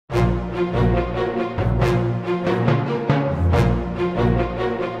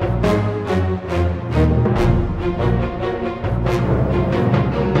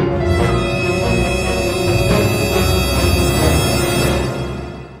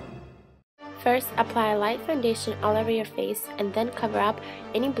First, apply a light foundation all over your face and then cover up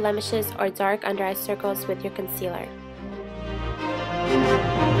any blemishes or dark under eye circles with your concealer.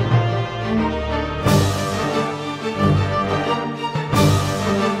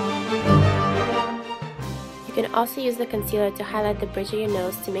 You can also use the concealer to highlight the bridge of your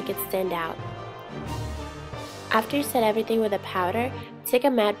nose to make it stand out. After you set everything with a powder, take a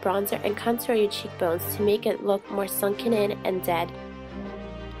matte bronzer and contour your cheekbones to make it look more sunken in and dead.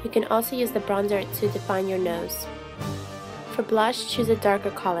 You can also use the bronzer to define your nose. For blush, choose a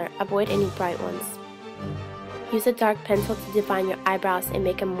darker color, avoid any bright ones. Use a dark pencil to define your eyebrows and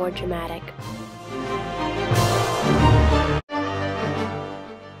make them more dramatic.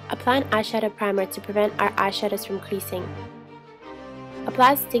 Apply an eyeshadow primer to prevent our eyeshadows from creasing.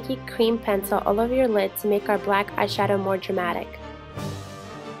 Apply a sticky cream pencil all over your lid to make our black eyeshadow more dramatic.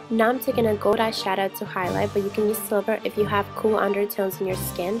 Now I'm taking a gold eyeshadow to highlight, but you can use silver if you have cool undertones in your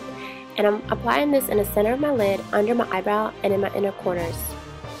skin. And I'm applying this in the center of my lid, under my eyebrow, and in my inner corners.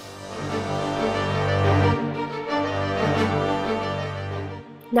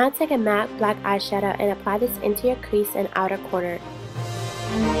 Now take a matte black eyeshadow and apply this into your crease and outer corner.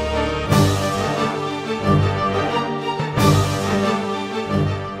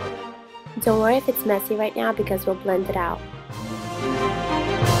 Don't worry if it's messy right now because we'll blend it out.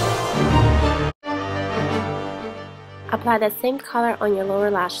 Apply that same color on your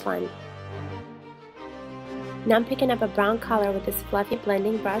lower lash line. Now I'm picking up a brown color with this fluffy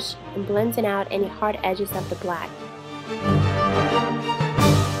blending brush and blending out any hard edges of the black.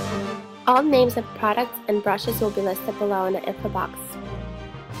 All names of products and brushes will be listed below in the info box.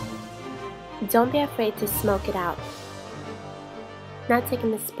 Don't be afraid to smoke it out. Now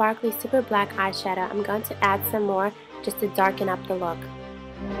taking the sparkly super black eyeshadow, I'm going to add some more just to darken up the look.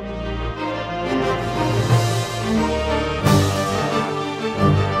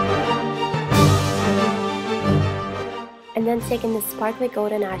 And then taking the sparkly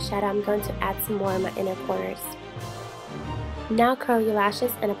golden eyeshadow, I'm going to add some more in my inner corners. Now curl your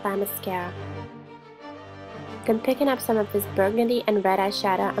lashes and apply mascara. Then picking up some of this burgundy and red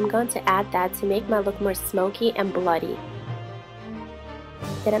eyeshadow, I'm going to add that to make my look more smoky and bloody.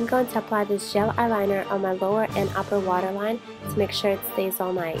 Then I'm going to apply this gel eyeliner on my lower and upper waterline to make sure it stays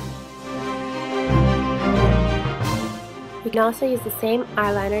all night. You can also use the same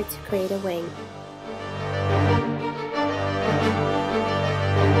eyeliner to create a wing.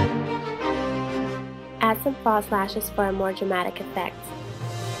 Add some false lashes for a more dramatic effect.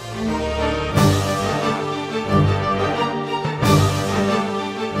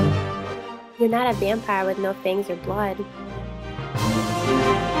 You're not a vampire with no fangs or blood.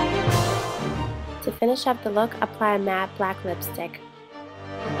 To finish up the look, apply a matte black lipstick.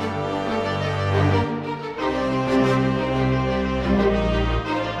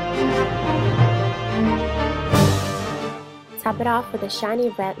 Top it off with a shiny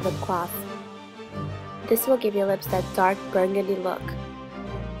red lip gloss. This will give your lips that dark burgundy look.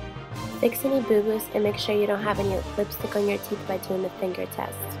 Fix any boo-boos and make sure you don't have any lipstick on your teeth by doing the finger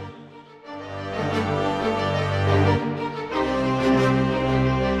test.